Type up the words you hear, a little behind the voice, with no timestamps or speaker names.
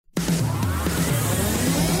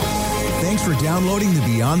Thanks for downloading the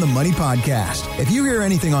Beyond the Money podcast. If you hear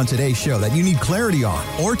anything on today's show that you need clarity on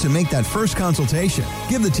or to make that first consultation,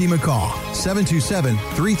 give the team a call,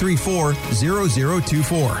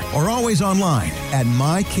 727-334-0024, or always online at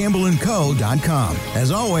mycampbellandco.com. As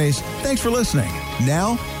always, thanks for listening.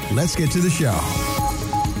 Now, let's get to the show.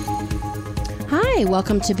 Hi,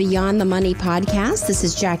 welcome to Beyond the Money podcast. This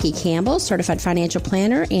is Jackie Campbell, certified financial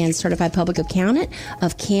planner and certified public accountant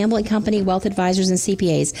of Campbell & Company Wealth Advisors and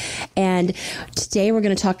CPAs. And today we're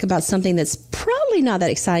going to talk about something that's probably not that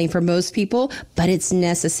exciting for most people, but it's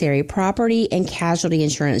necessary. Property and casualty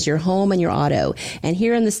insurance, your home and your auto. And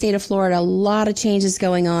here in the state of Florida, a lot of changes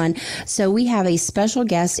going on. So we have a special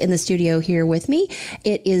guest in the studio here with me.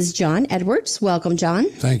 It is John Edwards. Welcome, John.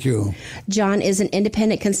 Thank you. John is an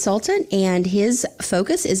independent consultant, and his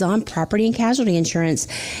focus is on property and casualty insurance.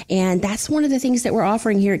 And that's one of the things that we're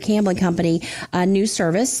offering here at Campbell & Company, a new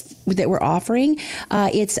service that we're offering.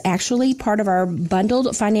 It's actually part of our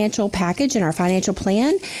bundled financial package and our financial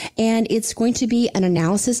plan. And it's going to be an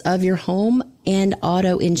analysis of your home and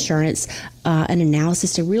auto insurance, an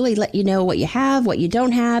analysis to really let you know what you have, what you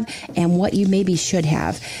don't have, and what you maybe should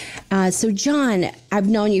have. So, John, I've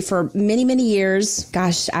known you for many, many years.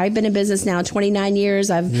 Gosh, I've been in business now 29 years.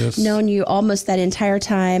 I've known you almost that entire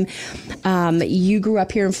time. You grew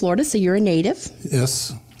up here in Florida, so you're a native.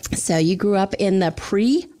 Yes. So you grew up in the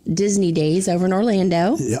pre-Disney days over in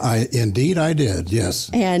Orlando. Indeed, I did, yes.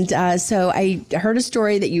 And so I heard a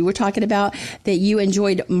story that you were talking about that you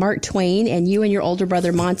enjoyed Mark Twain, and you and your older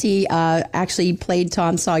brother Monty actually played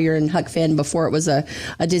Tom Sawyer and Huck Finn before it was a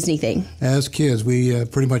Disney thing. As kids, we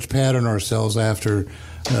pretty much patterned ourselves after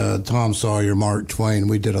Tom Sawyer, Mark Twain.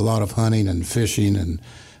 We did a lot of hunting and fishing and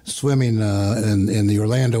swimming in the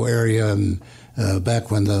Orlando area, and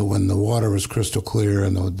back when the water was crystal clear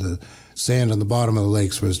and the sand on the bottom of the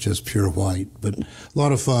lakes was just pure white. But a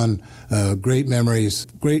lot of fun, great memories,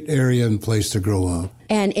 great area and place to grow up.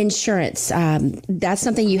 And insurance, that's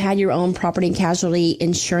something you had your own property and casualty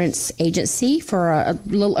insurance agency for a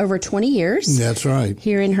little over 20 years. That's right.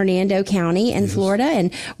 Here in Hernando County in Florida,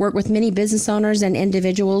 and work with many business owners and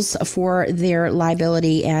individuals for their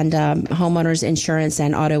liability and homeowners insurance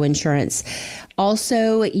and auto insurance.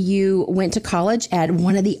 Also, you went to college at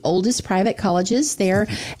one of the oldest private colleges there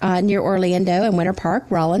near Orlando and Winter Park,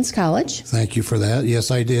 Rollins College. Thank you for that.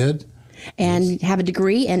 Yes, I did. And have a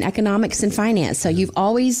degree in economics and finance. So you've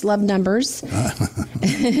always loved numbers.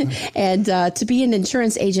 And to be an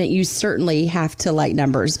insurance agent, you certainly have to like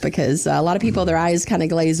numbers, because a lot of people, their eyes kind of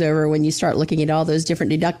glaze over when you start looking at all those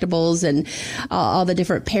different deductibles and all the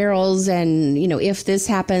different perils. And, you know, if this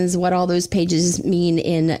happens, what all those pages mean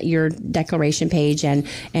in your declaration page and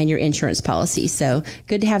your insurance policy. So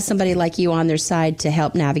good to have somebody like you on their side to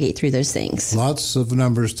help navigate through those things. Lots of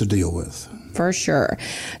numbers to deal with. For sure.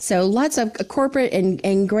 So lots of corporate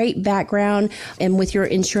and great background. And with your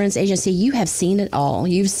insurance agency, you have seen it all.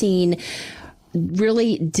 You've seen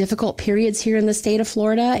really difficult periods here in the state of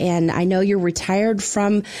Florida. And I know you're retired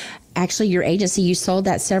from actually your agency. You sold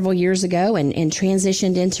that several years ago and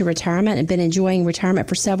transitioned into retirement and been enjoying retirement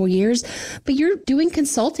for several years. But you're doing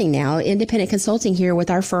consulting now, independent consulting here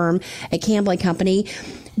with our firm at Campbell & Company,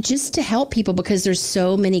 just to help people, because there's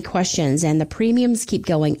so many questions and the premiums keep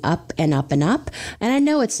going up and up and up. And I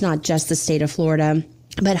know it's not just the state of Florida,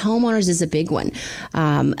 but homeowners is a big one,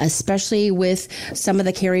 especially with some of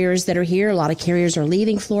the carriers that are here. A lot of carriers are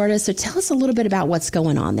leaving Florida. So tell us a little bit about what's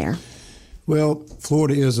going on there. Well,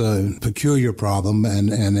 Florida is a peculiar problem,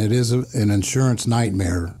 and it is an insurance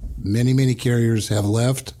nightmare. Many, many carriers have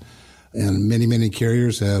left, and many, many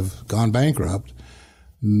carriers have gone bankrupt.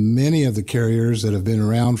 Many of the carriers that have been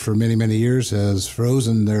around for many, many years has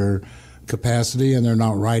frozen their capacity, and they're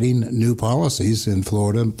not writing new policies in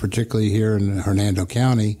Florida, particularly here in Hernando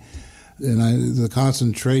County. And the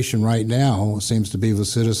concentration right now seems to be with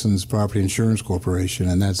Citizens Property Insurance Corporation,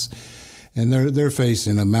 and they're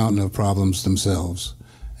facing a mountain of problems themselves.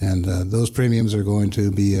 And those premiums are going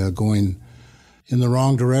to be going in the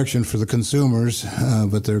wrong direction for the consumers,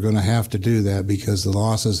 but they're going to have to do that because the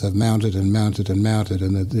losses have mounted and mounted and mounted,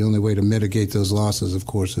 and the only way to mitigate those losses, of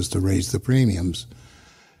course, is to raise the premiums.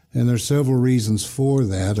 And there's several reasons for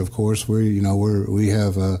that. Of course, we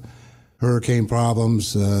have hurricane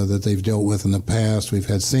problems that they've dealt with in the past. We've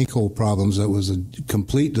had sinkhole problems that was a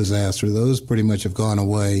complete disaster. Those pretty much have gone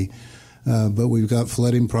away. But we've got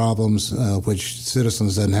flooding problems, which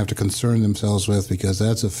Citizens doesn't have to concern themselves with because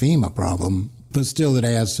that's a FEMA problem. But still, it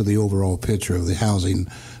adds to the overall picture of the housing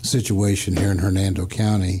situation here in Hernando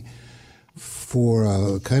County. For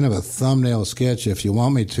a kind of a thumbnail sketch, if you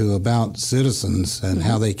want me to, about Citizens and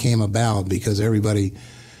how they came about, because everybody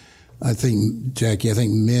I think, Jackie,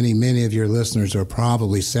 many of your listeners are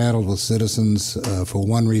probably saddled with Citizens for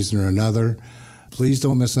one reason or another. Please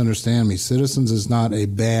don't misunderstand me. Citizens is not a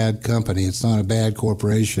bad company. It's not a bad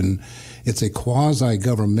corporation. It's a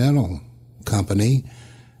quasi-governmental company,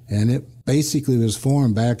 and it basically was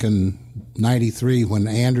formed back in 93 when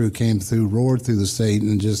Andrew came through, roared through the state,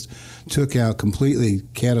 and just took out completely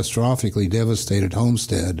catastrophically devastated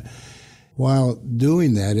Homestead. While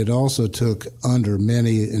doing that, it also took under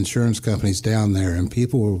many insurance companies down there, and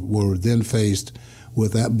people were then faced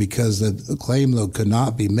with that because the claim load could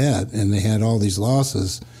not be met, and they had all these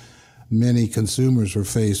losses. Many consumers were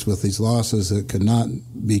faced with these losses that could not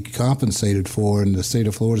be compensated for, and the state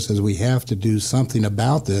of Florida says we have to do something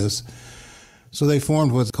about this. So they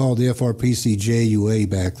formed what's called the FRPC-JUA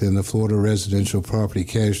back then, the Florida Residential Property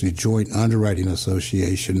Casualty Joint Underwriting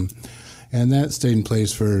Association. And that stayed in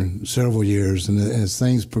place for several years. And as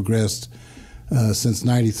things progressed since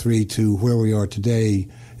 93 to where we are today,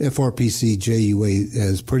 FRPC-JUA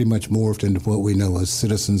has pretty much morphed into what we know as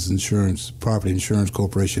Citizens Insurance, Property Insurance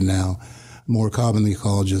Corporation now, more commonly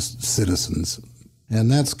called just Citizens. And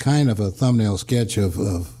that's kind of a thumbnail sketch of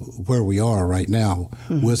where we are right now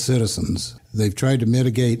with Citizens. They've tried to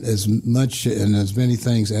mitigate as much and as many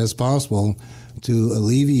things as possible to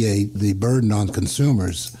alleviate the burden on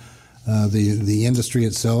consumers. The industry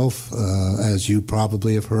itself, as you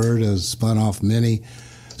probably have heard, has spun off many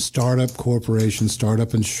startup corporations,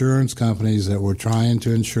 startup insurance companies that were trying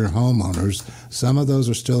to insure homeowners. Some of those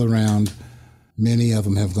are still around. Many of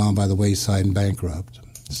them have gone by the wayside and bankrupt.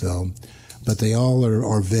 But they all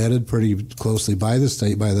are vetted pretty closely by the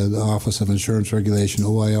state, by the Office of Insurance Regulation,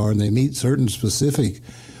 OIR, and they meet certain specific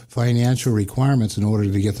financial requirements in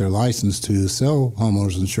order to get their license to sell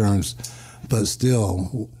homeowners insurance. But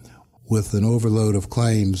still, with an overload of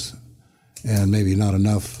claims and maybe not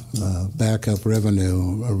enough backup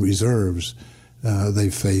revenue or reserves,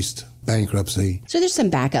 they've faced bankruptcy. So there's some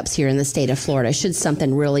backups here in the state of Florida should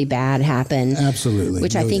something really bad happen. Absolutely.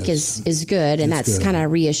 Which I think is good. And that's kind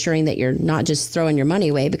of reassuring that you're not just throwing your money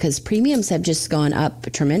away, because premiums have just gone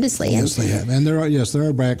up tremendously. Yes, they have. And there are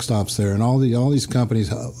backstops there. And all these companies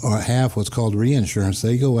have what's called reinsurance.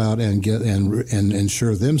 They go out and get and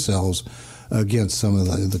insure themselves against some of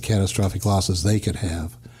the catastrophic losses they could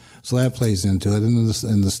have. So that plays into it.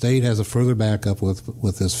 And the state has a further backup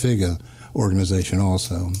with this FIGA organization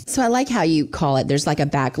also. So I like how you call it, there's like a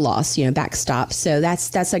back loss, backstop. So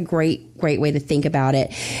that's a great way to think about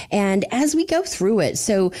it. And as we go through it,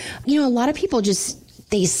 so, a lot of people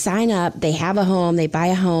they sign up, they have a home, they buy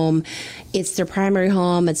a home, it's their primary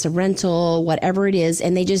home, it's a rental, whatever it is,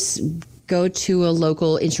 and they just go to a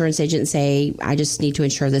local insurance agent and say, I just need to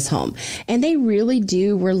insure this home. And they really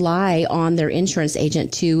do rely on their insurance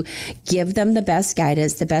agent to give them the best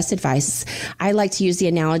guidance, the best advice. I like to use the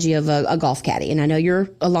analogy of a golf caddy. And I know you're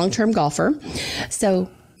a long-term golfer. So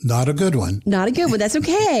not a good one. Not a good one. That's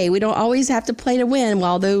okay. We don't always have to play to win,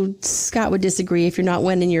 although Scott would disagree. If you're not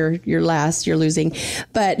winning, you're last, you're losing.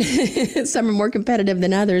 But some are more competitive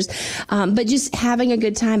than others. But just having a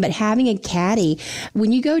good time. But having a caddy,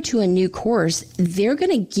 when you go to a new course, they're going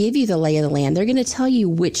to give you the lay of the land. They're going to tell you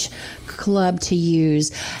which club to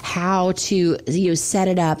use, how to set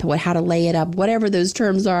it up, how to lay it up, whatever those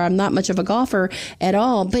terms are. I'm not much of a golfer at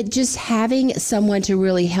all, but just having someone to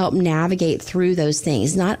really help navigate through those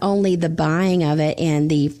things, not only the buying of it and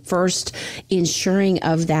the first insuring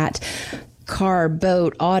of that car,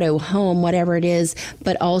 boat, auto, home, whatever it is,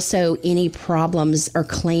 but also any problems or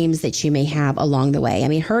claims that you may have along the way. I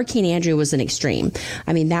mean, Hurricane Andrew was an extreme.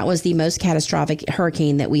 I mean, that was the most catastrophic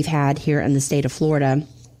hurricane that we've had here in the state of Florida.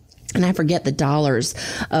 And I forget the dollars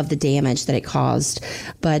of the damage that it caused.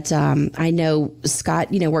 But I know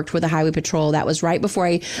Scott, worked with the Highway Patrol. That was right before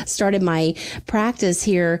I started my practice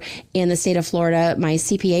here in the state of Florida, my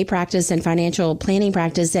CPA practice and financial planning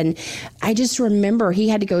practice. And I just remember he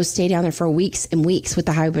had to go stay down there for weeks and weeks with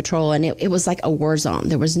the Highway Patrol. And it was like a war zone.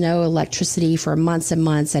 There was no electricity for months and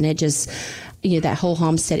months. And it just, that whole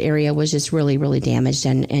Homestead area was just really, really damaged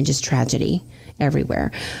and just tragedy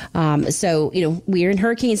everywhere. So, we're in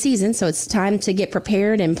hurricane season, so it's time to get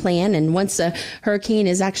prepared and plan. And once a hurricane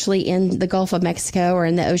is actually in the Gulf of Mexico or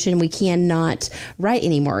in the ocean, we cannot write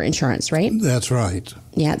any more insurance, right? That's right.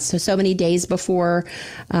 Yeah. So many days before,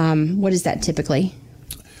 what is that typically?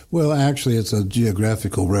 Well, actually, it's a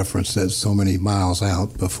geographical reference that's so many miles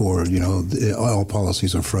out before, all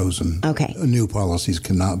policies are frozen. Okay. New policies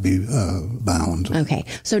cannot be bound. Okay.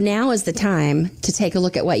 So now is the time to take a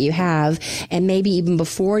look at what you have, and maybe even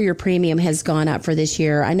before your premium has gone up for this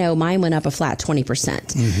year. I know mine went up a flat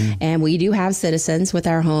 20%. And we do have Citizens with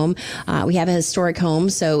our home. We have a historic home,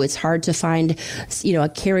 so it's hard to find, a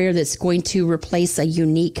carrier that's going to replace a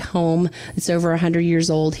unique home that's over 100 years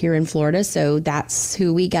old here in Florida. So that's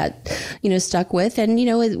who we got, stuck with. And,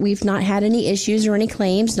 we've not had any issues or any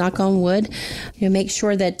claims, knock on wood. Make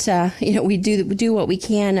sure that, we do what we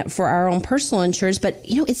can for our own personal insurance. But,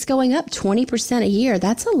 it's going up 20% a year.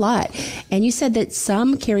 That's a lot. And you said that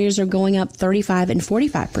some carriers are going up 35 and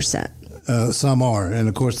 45%. Some are. And,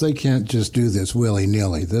 of course, they can't just do this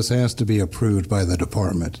willy-nilly. This has to be approved by the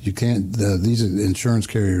department. You can't, these insurance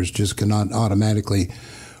carriers just cannot automatically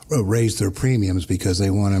raise their premiums because they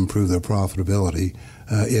want to improve their profitability.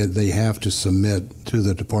 They have to submit to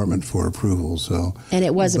the department for approval. And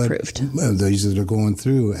it was approved. These that are going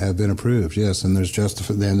through have been approved, yes. And there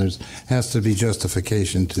has to be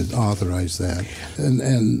justification to authorize that.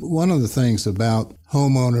 And one of the things about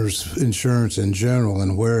homeowners insurance in general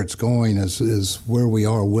and where it's going is where we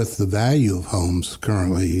are with the value of homes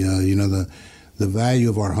currently. The value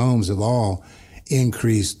of our homes have all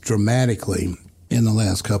increased dramatically in the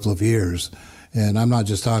last couple of years. And I'm not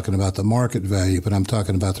just talking about the market value, but I'm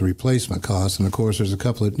talking about the replacement cost. And of course, there's a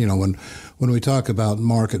couple of, when we talk about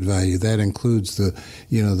market value, that includes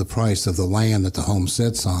the price of the land that the home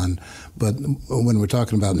sits on. But when we're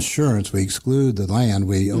talking about insurance, we exclude the land.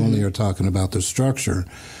 We only are talking about the structure.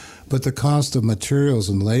 But the cost of materials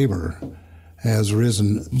and labor has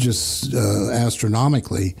risen just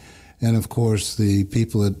astronomically. And of course, the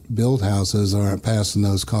people that build houses are passing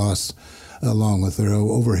those costs along with their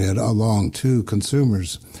overhead along to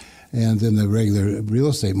consumers. And then the regular real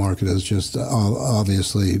estate market has just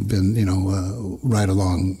obviously been, right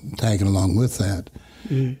along, tagging along with that.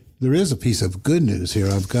 There is a piece of good news here.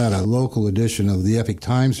 I've got a local edition of the Epic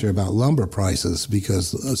Times here about lumber prices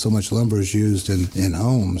because so much lumber is used in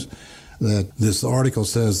homes. That this article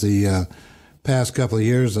says the past couple of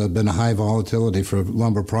years have been a high volatility for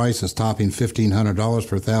lumber prices, topping $1,500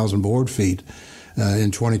 per 1,000 board feet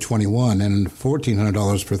in 2021 and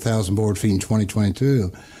 $1,400 per 1,000 board feet in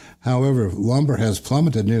 2022. However, lumber has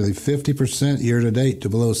plummeted nearly 50% year to date to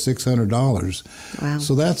below $600. Wow.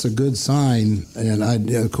 So that's a good sign.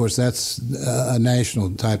 And of course, that's a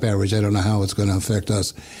national type average. I don't know how it's going to affect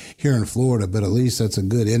us here in Florida, but at least that's a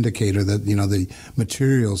good indicator that, the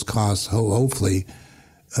materials costs hopefully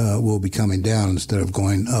will be coming down instead of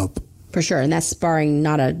going up. For sure. And that's barring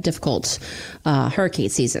not a difficult hurricane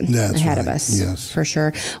season ahead of us. Yes. For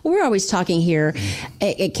sure. Well, we're always talking here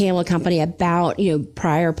at Campbell Company about,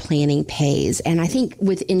 prior planning pays. And I think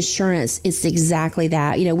with insurance, it's exactly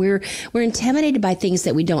that. We're intimidated by things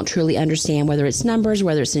that we don't truly understand, whether it's numbers,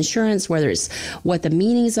 whether it's insurance, whether it's what the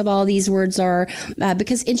meanings of all these words are,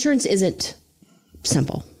 because insurance isn't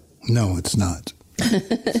simple. No, it's not.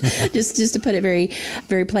 just to put it very,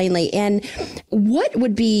 very plainly. And what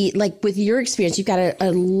would be, like, with your experience, you've got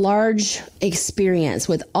a large experience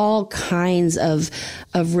with all kinds of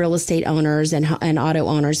real estate owners and auto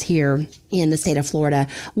owners here in the state of Florida.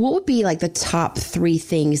 What would be like the top 3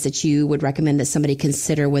 things that you would recommend that somebody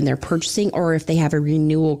consider when they're purchasing, or if they have a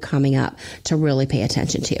renewal coming up, to really pay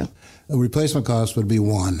attention to? A replacement cost would be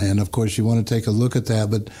one. And of course, you want to take a look at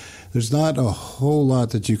that, but there's not a whole lot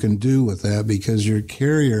that you can do with that because your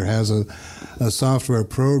carrier has a software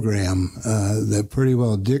program that pretty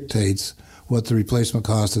well dictates what the replacement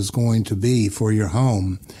cost is going to be for your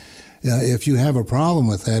home. If you have a problem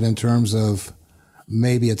with that in terms of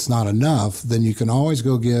maybe it's not enough, then you can always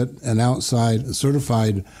go get an outside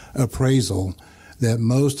certified appraisal that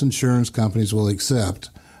most insurance companies will accept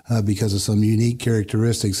because of some unique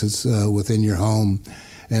characteristics that's within your home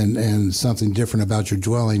and something different about your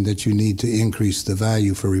dwelling that you need to increase the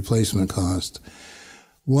value for replacement cost.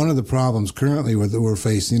 One of the problems currently that we're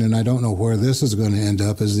facing, and I don't know where this is going to end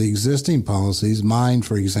up, is the existing policies. Mine,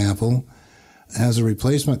 for example, has a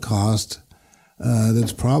replacement cost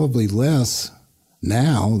that's probably less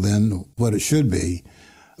now than what it should be.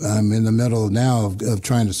 I'm in the middle now of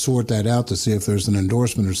trying to sort that out to see if there's an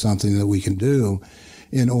endorsement or something that we can do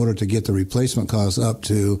in order to get the replacement costs up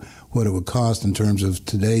to what it would cost in terms of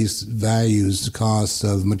today's values, costs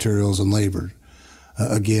of materials and labor.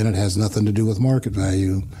 Again, it has nothing to do with market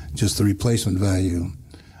value, just the replacement value.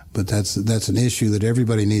 But that's an issue that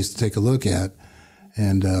everybody needs to take a look at,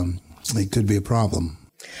 and it could be a problem.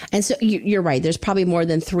 And so you're right. There's probably more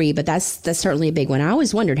than 3, but that's certainly a big one. I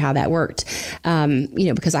always wondered how that worked,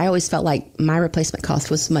 because I always felt like my replacement cost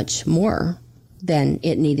was much more than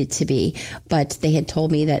it needed to be. But they had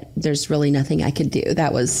told me that there's really nothing I could do.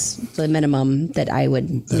 That was the minimum that I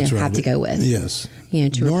would have to go with. Yes.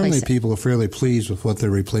 To normally people are fairly pleased with what their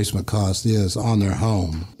replacement cost is on their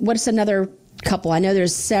home. What's another couple? I know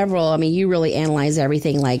there's several. I mean, you really analyze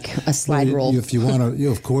everything like a slide rule. If you want to,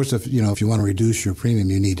 of course, if you want to reduce your premium,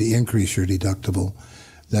 you need to increase your deductible.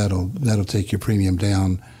 That'll take your premium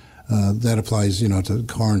down. That applies, to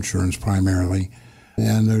car insurance primarily.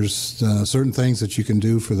 And there's certain things that you can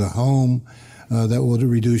do for the home that will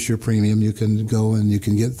reduce your premium. You can go and you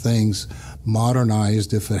can get things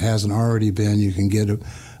modernized if it hasn't already been. You can get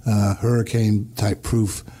a hurricane-type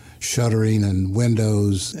proof shuttering and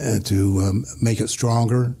windows to make it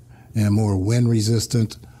stronger and more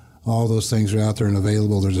wind-resistant. All those things are out there and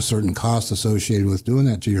available. There's a certain cost associated with doing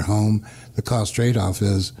that to your home. The cost trade-off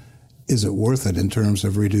is it worth it in terms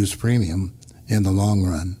of reduced premium in the long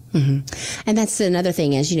run? Mm-hmm. And that's another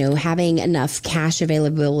thing is, having enough cash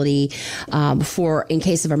availability for in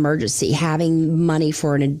case of emergency, having money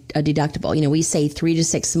for a deductible. We say 3 to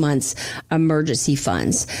 6 months emergency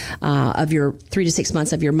funds of your 3 to 6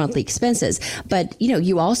 months of your monthly expenses. But,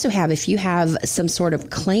 you also have, if you have some sort of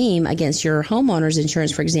claim against your homeowner's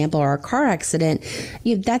insurance, for example, or a car accident,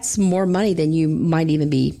 that's more money than you might even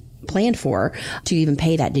be planned for to even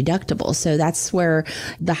pay that deductible. So that's where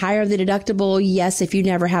the higher the deductible, yes, if you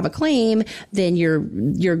never have a claim, then you're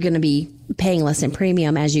going to be paying less in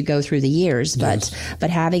premium as you go through the years. But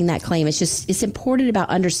having that claim, it's important about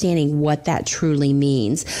understanding what that truly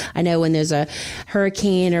means. I know when there's a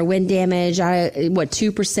hurricane or wind damage, 2%,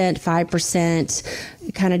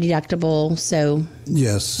 5% kind of deductible. So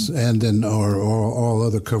yes, and then or all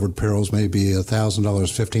other covered perils may be $1,000,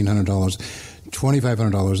 $1,500.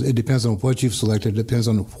 $2,500. It depends on what you've selected. It depends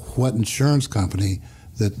on what insurance company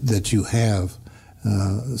that you have.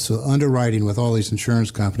 So underwriting with all these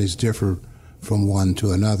insurance companies differ from one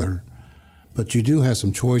to another. But you do have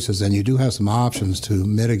some choices and you do have some options to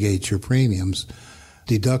mitigate your premiums.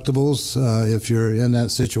 Deductibles, if you're in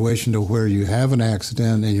that situation to where you have an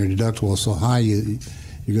accident and your deductible is so high you're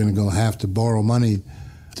going to have to borrow money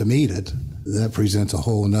to meet it, that presents a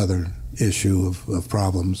whole another issue of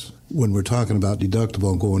problems. When we're talking about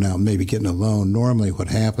deductible and going out and maybe getting a loan, normally what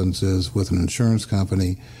happens is with an insurance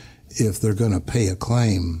company, if they're going to pay a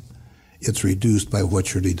claim, it's reduced by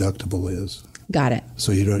what your deductible is. Got it.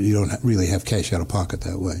 So you don't really have cash out of pocket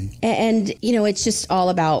that way. And it's just all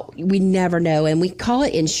about, we never know. And we call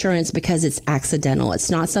it insurance because it's accidental. It's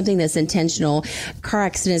not something that's intentional. Car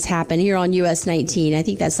accidents happen here on US 19. I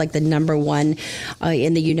think that's like the number one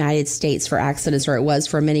in the United States for accidents, or it was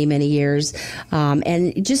for many, many years.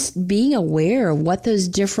 And just being aware of what those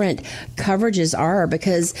different coverages are,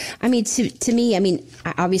 because, to me,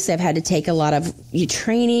 obviously I've had to take a lot of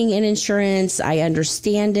training in insurance. I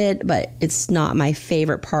understand it, but it's not my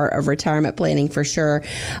favorite part of retirement planning for sure.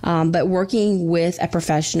 But working with a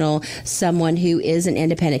professional, someone who is an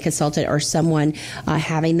independent consultant, or someone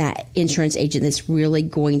having that insurance agent that's really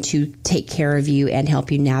going to take care of you and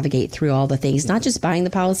help you navigate through all the things, not just buying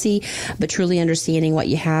the policy, but truly understanding what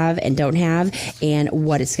you have and don't have and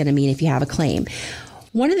what it's going to mean if you have a claim.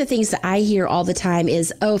 One of the things that I hear all the time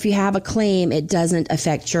is, if you have a claim, it doesn't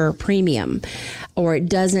affect your premium, or it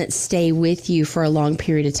doesn't stay with you for a long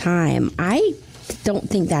period of time. I don't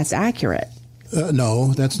think that's accurate.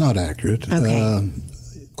 No, that's not accurate. Okay.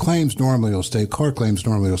 Car claims normally will stay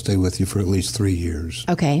with you for at least 3 years.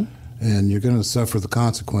 Okay. And you're going to suffer the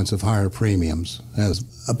consequence of higher premiums as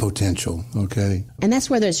a potential, okay? And that's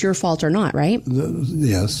whether it's your fault or not, right?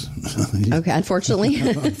 Yes. Okay, unfortunately.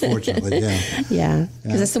 Unfortunately, yeah. Yeah,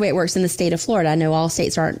 because that's the way it works in the state of Florida. I know all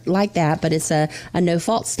states aren't like that, but it's a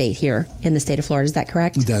no-fault state here in the state of Florida. Is that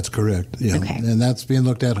correct? That's correct, yeah. Okay. And that's being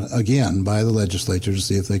looked at, again, by the legislature to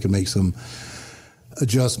see if they can make some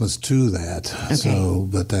adjustments to that. Okay. So,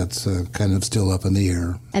 but that's kind of still up in the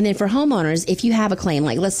air. And then for homeowners, if you have a claim,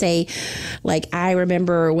 like let's say, I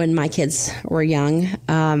remember when my kids were young,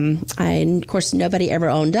 and of course nobody ever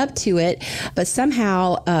owned up to it, but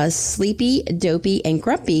somehow Sleepy, Dopey, and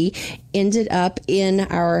Grumpy ended up in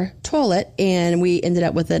our toilet, and we ended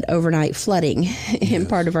up with an overnight flooding in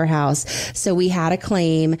part of our house. So we had a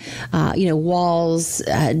claim, walls,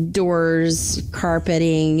 doors,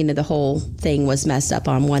 carpeting, the whole thing was messed up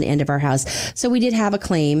on one end of our house. So we did have a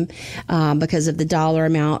claim because of the dollar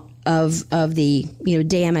amount of the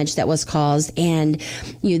damage that was caused, and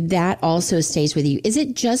that also stays with you. Is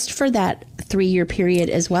it just for that 3-year period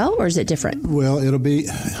as well, or is it different? Well, it'll be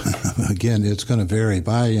again, it's going to vary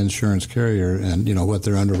by insurance carrier and what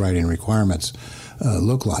their underwriting requirements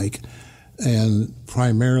look like. And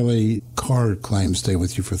primarily car claims stay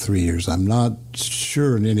with you for 3 years. I'm not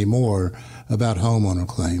sure anymore about homeowner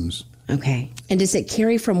claims. Okay. And does it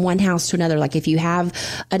carry from one house to another? Like if you have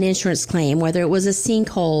an insurance claim, whether it was a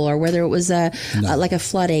sinkhole or whether it was like a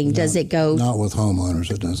flooding, does it go? Not with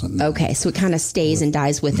homeowners, it doesn't. No. Okay. So it kind of stays and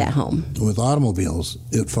dies with that home. With automobiles,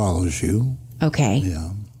 it follows you. Okay. Yeah.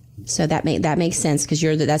 So that makes sense because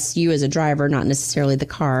that's you as a driver, not necessarily the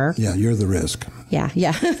car. Yeah, you're the risk. Yeah.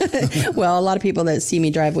 Well, a lot of people that see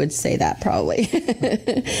me drive would say that probably.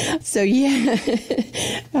 So yeah,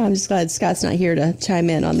 I'm just glad Scott's not here to chime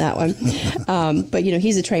in on that one. But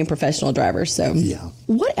he's a trained professional driver. So yeah.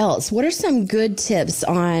 What else? What are some good tips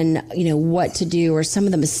on what to do, or some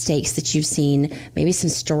of the mistakes that you've seen? Maybe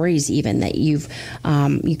some stories even that you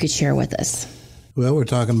could share with us. Well, we're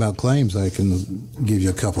talking about claims. I can give you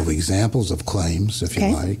a couple of examples of claims, if you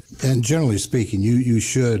like. And generally speaking, you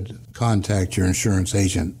should contact your insurance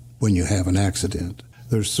agent when you have an accident.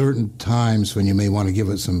 There's certain times when you may want to give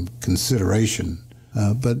it some consideration,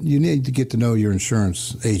 but you need to get to know your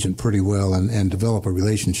insurance agent pretty well and develop a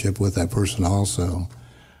relationship with that person also.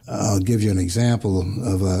 I'll give you an example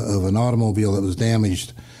of an automobile that was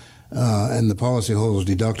damaged, and the policyholder's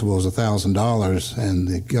deductible was $1,000, and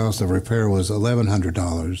the cost of repair was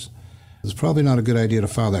 $1,100. It's probably not a good idea to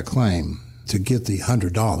file that claim to get the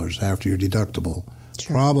 $100 after your deductible.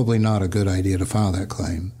 Sure. Probably not a good idea to file that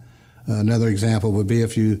claim. Another example would be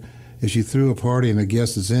if you threw a party and a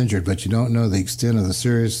guest is injured, but you don't know the extent of the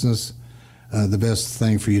seriousness, the best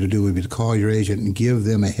thing for you to do would be to call your agent and give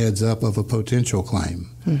them a heads up of a potential claim.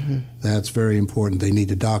 Mm-hmm. That's very important. They need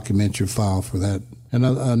to document your file for that.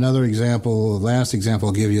 Another example, the last example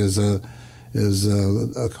I'll give you is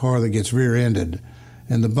a car that gets rear-ended,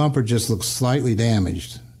 and the bumper just looks slightly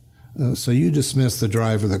damaged. So you dismiss the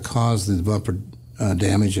driver that caused the bumper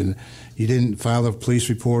damage, and you didn't file a police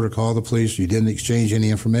report or call the police. You didn't exchange any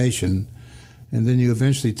information, and then you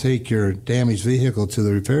eventually take your damaged vehicle to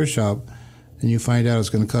the repair shop, and you find out it's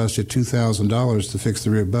going to cost you $2,000 to fix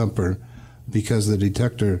the rear bumper because the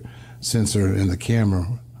detector sensor and the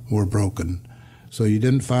camera were broken. So you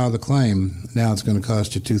didn't file the claim. Now it's going to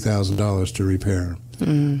cost you $2,000 to repair.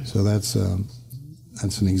 Mm. So that's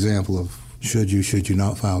an example of should you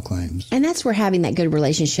not file claims. And that's where having that good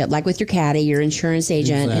relationship, like with your caddy, your insurance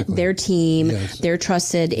agent, exactly. their team, yes. their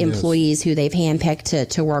trusted employees who they've handpicked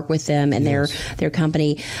to work with them and yes. their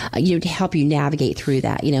company, to help you navigate through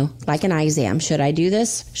that. Like an eye exam. Should I do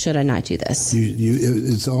this? Should I not do this?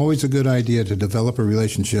 It's always a good idea to develop a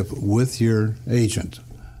relationship with your agent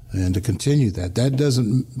and to continue that. That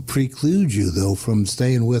doesn't preclude you, though, from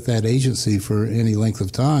staying with that agency for any length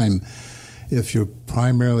of time. If you're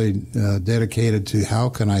primarily dedicated to how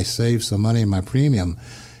can I save some money in my premium,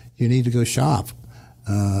 you need to go shop.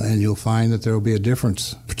 And you'll find that there will be a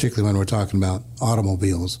difference, particularly when we're talking about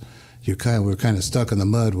automobiles. We're kind of stuck in the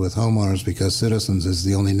mud with homeowners because Citizens is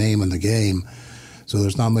the only name in the game. So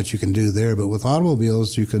there's not much you can do there. But with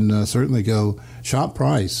automobiles, you can certainly go shop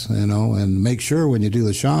price, and make sure when you do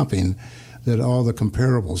the shopping that all the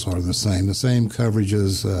comparables are the same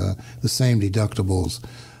coverages, the same deductibles,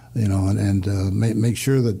 and make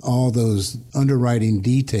sure that all those underwriting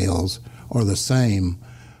details are the same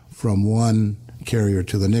from one carrier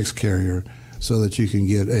to the next carrier so that you can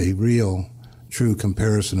get a real, true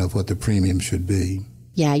comparison of what the premium should be.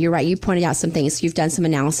 Yeah, you're right. You pointed out some things. You've done some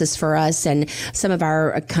analysis for us and some of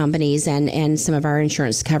our companies and some of our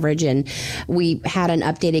insurance coverage. And we had an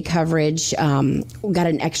updated coverage, got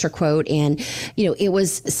an extra quote, and, it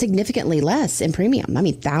was significantly less in premium. I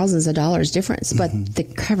mean, thousands of dollars difference, but the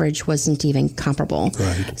coverage wasn't even comparable.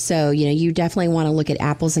 Right. So, you definitely want to look at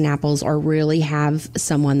apples and apples, or really have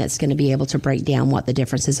someone that's going to be able to break down what the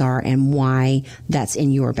differences are and why that's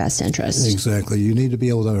in your best interest. Exactly. You need to be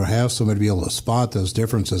able to, or have somebody be able to spot those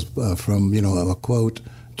differences from a quote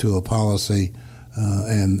to a policy,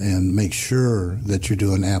 and make sure that you're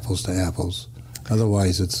doing apples to apples.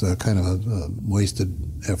 Otherwise, it's kind of a wasted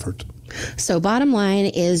effort. So bottom line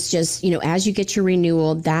is just, as you get your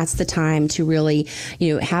renewal, that's the time to really,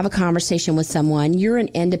 have a conversation with someone. You're an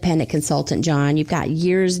independent consultant, John. You've got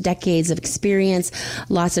years, decades of experience,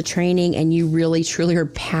 lots of training, and you really, truly are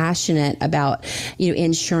passionate about,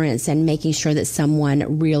 insurance and making sure that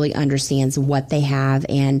someone really understands what they have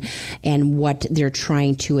and what they're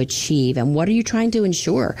trying to achieve. And what are you trying to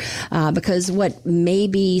insure? Because what may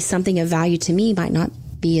be something of value to me might not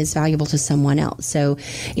be as valuable to someone else. So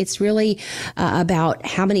it's really about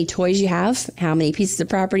how many toys you have, how many pieces of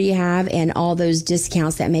property you have, and all those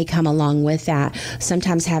discounts that may come along with that.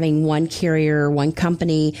 Sometimes having one carrier, one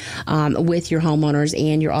company with your homeowners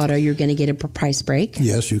and your auto, you're going to get a price break.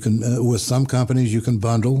 Yes, you can. With some companies, you can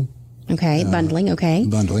bundle. Okay, bundling. Okay,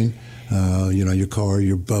 bundling. Your car,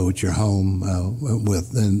 your boat, your home.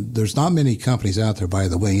 And there's not many companies out there, by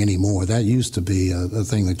the way, anymore. That used to be a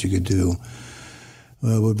thing that you could do.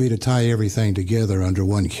 Would be to tie everything together under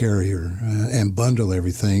one carrier and bundle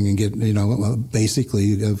everything and get,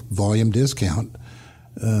 basically a volume discount.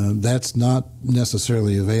 That's not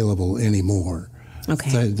necessarily available anymore.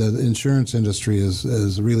 Okay. The insurance industry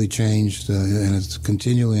has really changed, and it's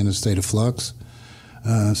continually in a state of flux.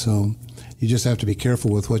 So you just have to be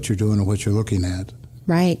careful with what you're doing and what you're looking at.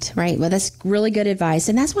 Right. Well, that's really good advice.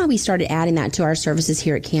 And that's why we started adding that to our services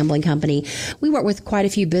here at Campbell & Company. We work with quite a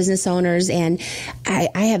few business owners, and I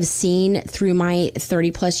have seen through my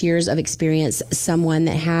 30 plus years of experience, someone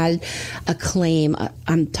that had a claim,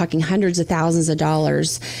 I'm talking hundreds of thousands of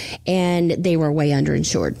dollars, and they were way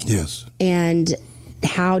underinsured. Yes. And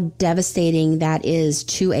how devastating that is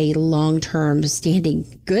to a long-term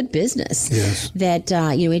standing good business. Yes. That,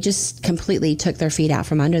 it just completely took their feet out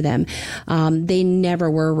from under them. They never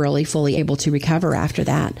were really fully able to recover after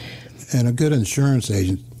that. And a good insurance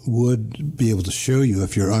agent would be able to show you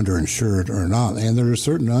if you're underinsured or not. And there are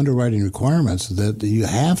certain underwriting requirements that you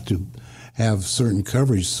have to have certain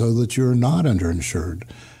coverage so that you're not underinsured.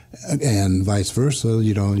 And vice versa,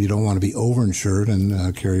 you don't want to be overinsured,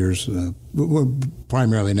 and carriers. We're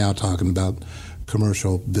primarily now talking about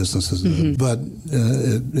commercial businesses, but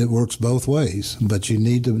it works both ways. But you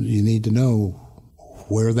need to know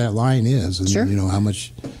where that line is, and sure. How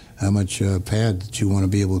much pad that you want to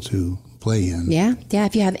be able to play in. Yeah.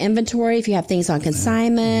 If you have inventory, if you have things on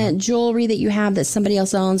consignment, jewelry that you have that somebody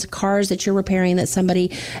else owns, cars that you're repairing that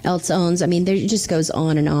somebody else owns. I mean, there just goes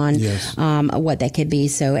on and on. Yes. What that could be.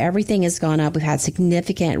 So everything has gone up. We've had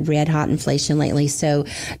significant red hot inflation lately. So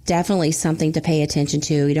definitely something to pay attention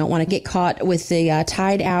to. You don't want to get caught with the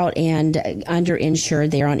tied out and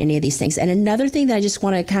underinsured there on any of these things. And another thing that I just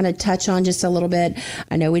want to kind of touch on just a little bit.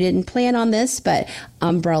 I know we didn't plan on this, but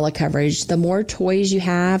umbrella coverage. The more toys you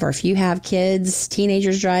have, or if you have kids,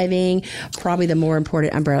 teenagers driving, probably the more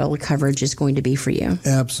important umbrella coverage is going to be for you.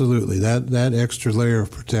 Absolutely. That extra layer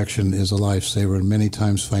of protection is a lifesaver, and many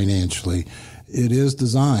times financially. It is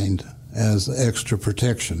designed as extra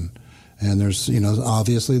protection. And there's,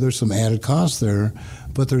 obviously there's some added costs there,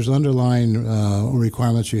 but there's underlying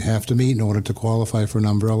requirements you have to meet in order to qualify for an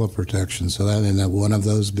umbrella protection. So that one of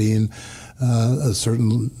those being a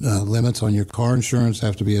certain limits on your car insurance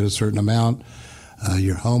have to be at a certain amount.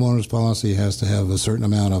 Your homeowner's policy has to have a certain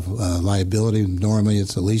amount of liability. Normally,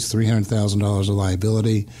 it's at least $300,000 of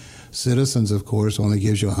liability. Citizens, of course, only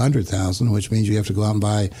gives you $100,000, which means you have to go out and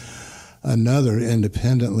buy another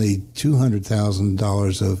independently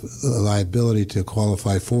 $200,000 of liability to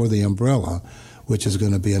qualify for the umbrella, which is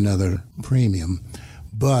going to be another premium.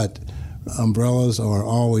 But umbrellas are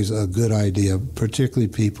always a good idea, particularly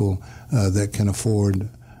people that can afford,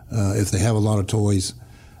 if they have a lot of toys,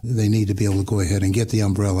 they need to be able to go ahead and get the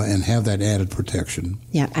umbrella and have that added protection.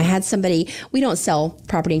 Yeah, I had somebody, we don't sell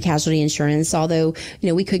property and casualty insurance, although,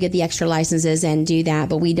 we could get the extra licenses and do that,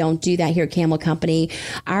 but we don't do that here at Campbell Company.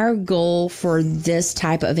 Our goal for this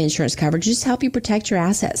type of insurance coverage is to help you protect your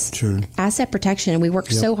assets. Sure. Asset protection. And we work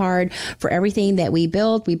so hard for everything that we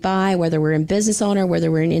build, we buy, whether we're a business owner, whether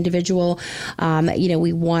we're an individual.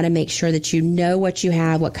 We want to make sure that you know what you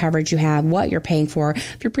have, what coverage you have, what you're paying for.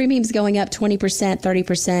 If your premium's going up 20%,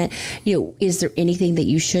 30%, is there anything that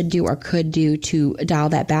you should do or could do to dial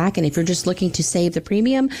that back? And if you're just looking to save the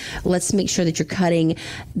premium, let's make sure that you're cutting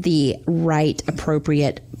the right,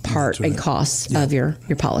 appropriate part and costs of your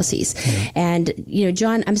policies. Yeah. And,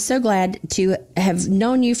 John, I'm so glad to have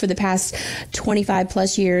known you for the past 25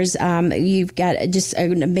 plus years. You've got just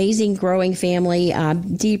an amazing growing family,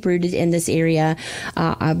 deep rooted in this area.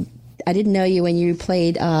 I didn't know you when you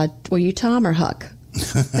played, were you Tom or Huck?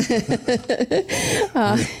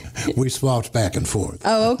 We swapped back and forth.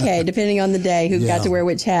 Oh, okay. Depending on the day, who got to wear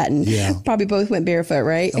which hat, and probably both went barefoot,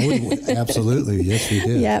 right? Absolutely. Yes, we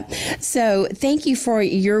did. Yeah. So thank you for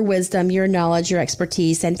your wisdom, your knowledge, your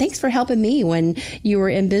expertise, and thanks for helping me when you were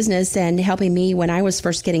in business and helping me when I was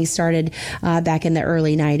first getting started back in the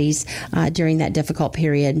early 90s during that difficult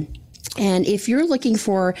period. And if you're looking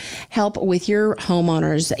for help with your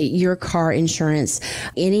homeowners, your car insurance,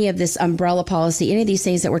 any of this umbrella policy, any of these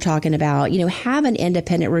things that we're talking about, have an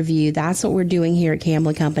independent review. That's what we're doing here at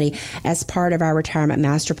Campbell & Company as part of our retirement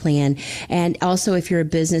master plan. And also, if you're a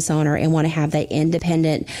business owner and want to have that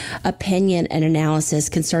independent opinion and analysis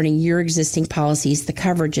concerning your existing policies, the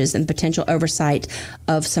coverages, and potential oversight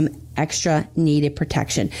of some extra needed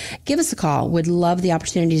protection, give us a call. Would love the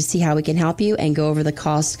opportunity to see how we can help you and go over the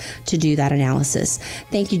cost to do that analysis.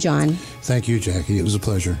 Thank you, John. Thank you, Jackie. It was a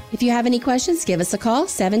pleasure. If you have any questions, give us a call,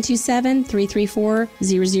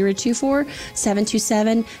 727-334-0024,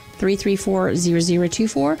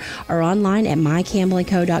 727-334-0024, or online at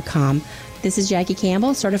mycampbellandco.com. This is Jackie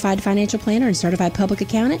Campbell, Certified Financial Planner and Certified Public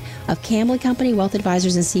Accountant of Campbell & Company Wealth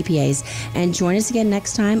Advisors and CPAs. And join us again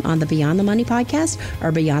next time on the Beyond the Money podcast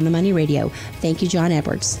or Beyond the Money Radio. Thank you, John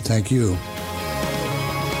Edwards. Thank you.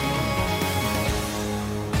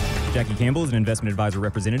 Jackie Campbell is an investment advisor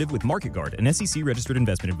representative with MarketGuard, an SEC-registered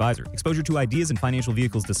investment advisor. Exposure to ideas and financial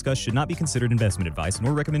vehicles discussed should not be considered investment advice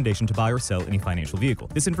nor recommendation to buy or sell any financial vehicle.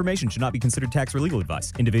 This information should not be considered tax or legal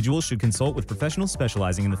advice. Individuals should consult with professionals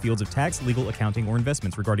specializing in the fields of tax, legal, accounting, or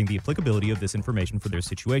investments regarding the applicability of this information for their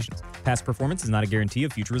situations. Past performance is not a guarantee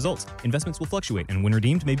of future results. Investments will fluctuate, and when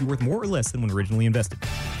redeemed may be worth more or less than when originally invested.